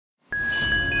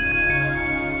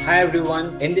Hi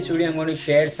everyone, in this video I'm going to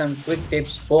share some quick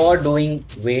tips for doing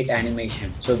weight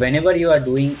animation. So whenever you are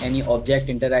doing any object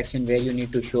interaction where you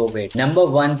need to show weight, number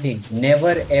one thing,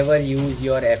 never ever use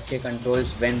your FK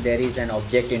controls when there is an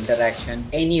object interaction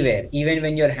anywhere. Even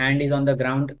when your hand is on the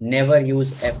ground, never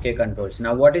use FK controls.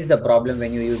 Now what is the problem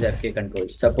when you use FK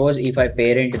controls? Suppose if I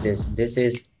parent this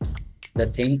is the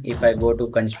thing. If I go to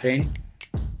constraint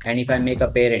and if I make a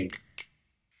parent,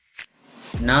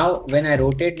 now when I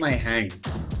rotate my hand,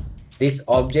 this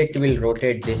object will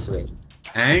rotate this way,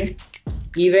 and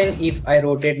even if I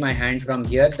rotate my hand from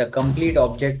here, the complete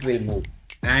object will move,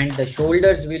 and the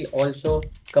shoulders will also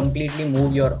completely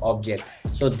move your object.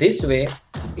 So this way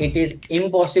it is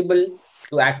impossible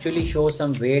to actually show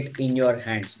some weight in your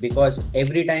hands, because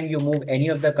every time you move any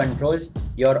of the controls,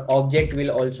 your object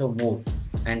will also move.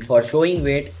 And for showing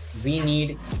weight, we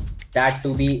need that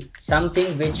to be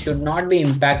something which should not be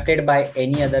impacted by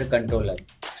any other controller.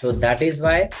 So that is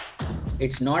why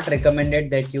it's not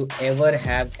recommended that you ever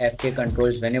have FK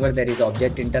controls whenever there is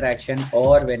object interaction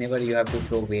or whenever you have to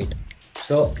show weight.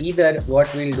 So either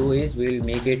what we'll do is we'll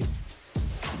make it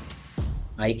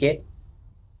IK,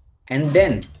 and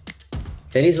then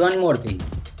there is one more thing.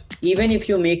 Even if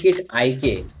you make it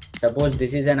IK, suppose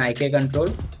this is an IK control,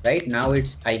 right? Now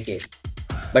it's IK,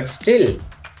 but still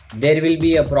there will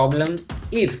be a problem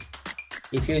if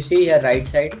you see here right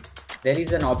side, there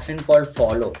is an option called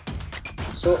follow.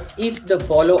 So if the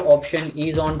follow option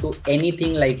is on to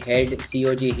anything like head,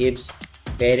 COG, hips,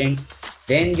 parent,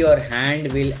 then your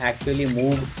hand will actually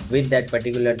move with that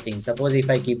particular thing. Suppose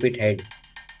if I keep it head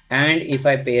and if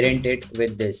I parent it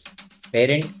with this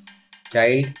parent,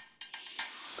 child,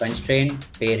 constraint,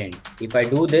 parent. If I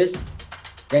do this,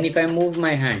 then if I move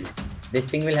my hand, this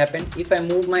thing will happen. If I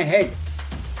move my head,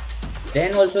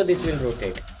 then also this will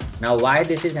rotate. Now why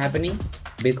this is happening?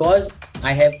 Because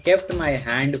I have kept my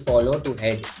hand follow to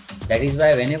head. That is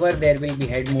why whenever there will be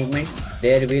head movement,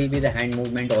 there will be the hand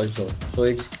movement also. So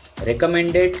it's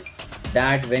recommended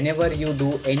that whenever you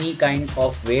do any kind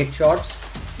of weight shots,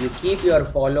 you keep your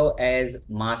follow as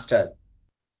master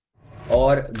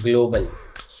or global,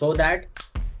 so that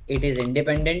it is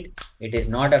independent. It is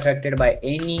not affected by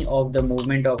any of the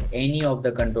movement of any of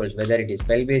the controls, whether it is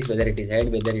pelvis, whether it is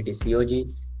head, whether it is COG.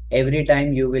 Every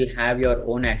time you will have your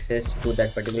own access to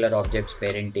that particular object's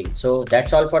parenting. So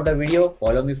that's all for the video.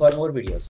 Follow me for more videos.